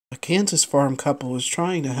Kansas farm couple is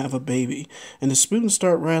trying to have a baby, and the spoons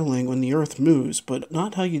start rattling when the earth moves, but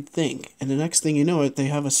not how you'd think, and the next thing you know it, they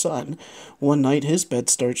have a son. One night his bed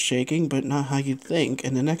starts shaking, but not how you'd think,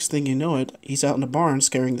 and the next thing you know it, he's out in the barn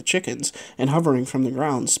scaring the chickens, and hovering from the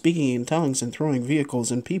ground, speaking in tongues and throwing vehicles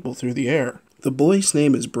and people through the air. The boy's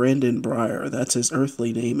name is Brandon Breyer. That's his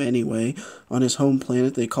earthly name anyway. On his home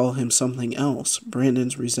planet, they call him something else.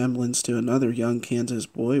 Brandon's resemblance to another young Kansas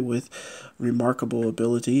boy with remarkable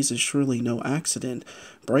abilities is surely no accident.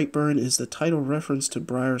 Brightburn is the title reference to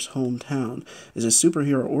Breyer's hometown. Is a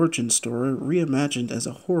superhero origin story reimagined as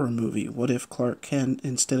a horror movie. What if Clark Kent,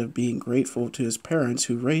 instead of being grateful to his parents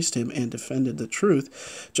who raised him and defended the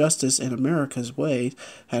truth, justice, and America's way,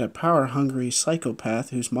 had a power-hungry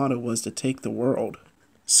psychopath whose motto was to take the world?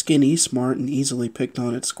 Skinny, smart, and easily picked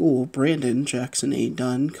on at school, Brandon Jackson A.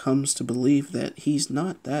 Dunn comes to believe that he's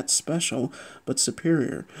not that special, but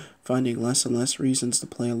superior, finding less and less reasons to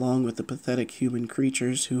play along with the pathetic human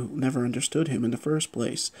creatures who never understood him in the first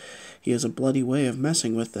place. He has a bloody way of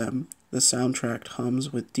messing with them. The soundtrack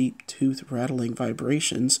hums with deep, tooth-rattling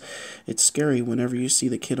vibrations. It's scary whenever you see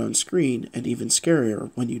the kid on screen, and even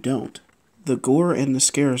scarier when you don't. The gore and the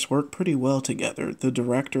scares work pretty well together. The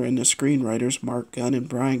director and the screenwriters, Mark Gunn and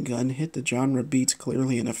Brian Gunn, hit the genre beats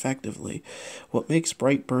clearly and effectively. What makes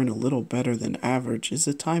Brightburn a little better than average is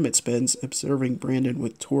the time it spends observing Brandon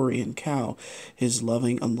with Tori and Cal, his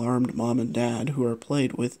loving, alarmed mom and dad, who are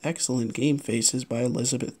played with excellent game faces by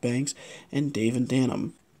Elizabeth Banks and David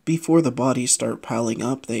Danum. Before the bodies start piling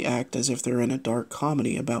up, they act as if they're in a dark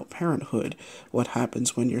comedy about parenthood. What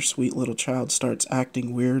happens when your sweet little child starts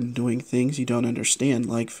acting weird and doing things you don't understand,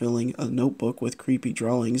 like filling a notebook with creepy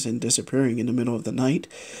drawings and disappearing in the middle of the night?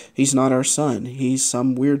 He's not our son. He's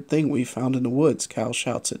some weird thing we found in the woods, Cal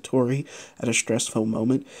shouts at Tori at a stressful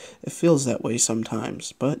moment. It feels that way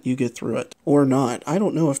sometimes, but you get through it. Or not. I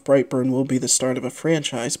don't know if Brightburn will be the start of a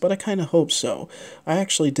franchise, but I kind of hope so. I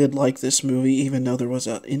actually did like this movie, even though there was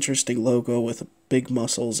an interesting logo with big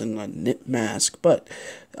muscles and a knit mask, but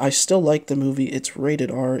I still like the movie. It's rated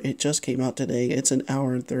R. It just came out today. It's an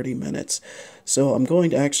hour and 30 minutes. So I'm going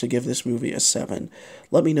to actually give this movie a 7.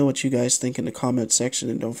 Let me know what you guys think in the comment section,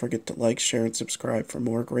 and don't forget to like, share, and subscribe for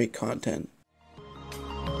more great content.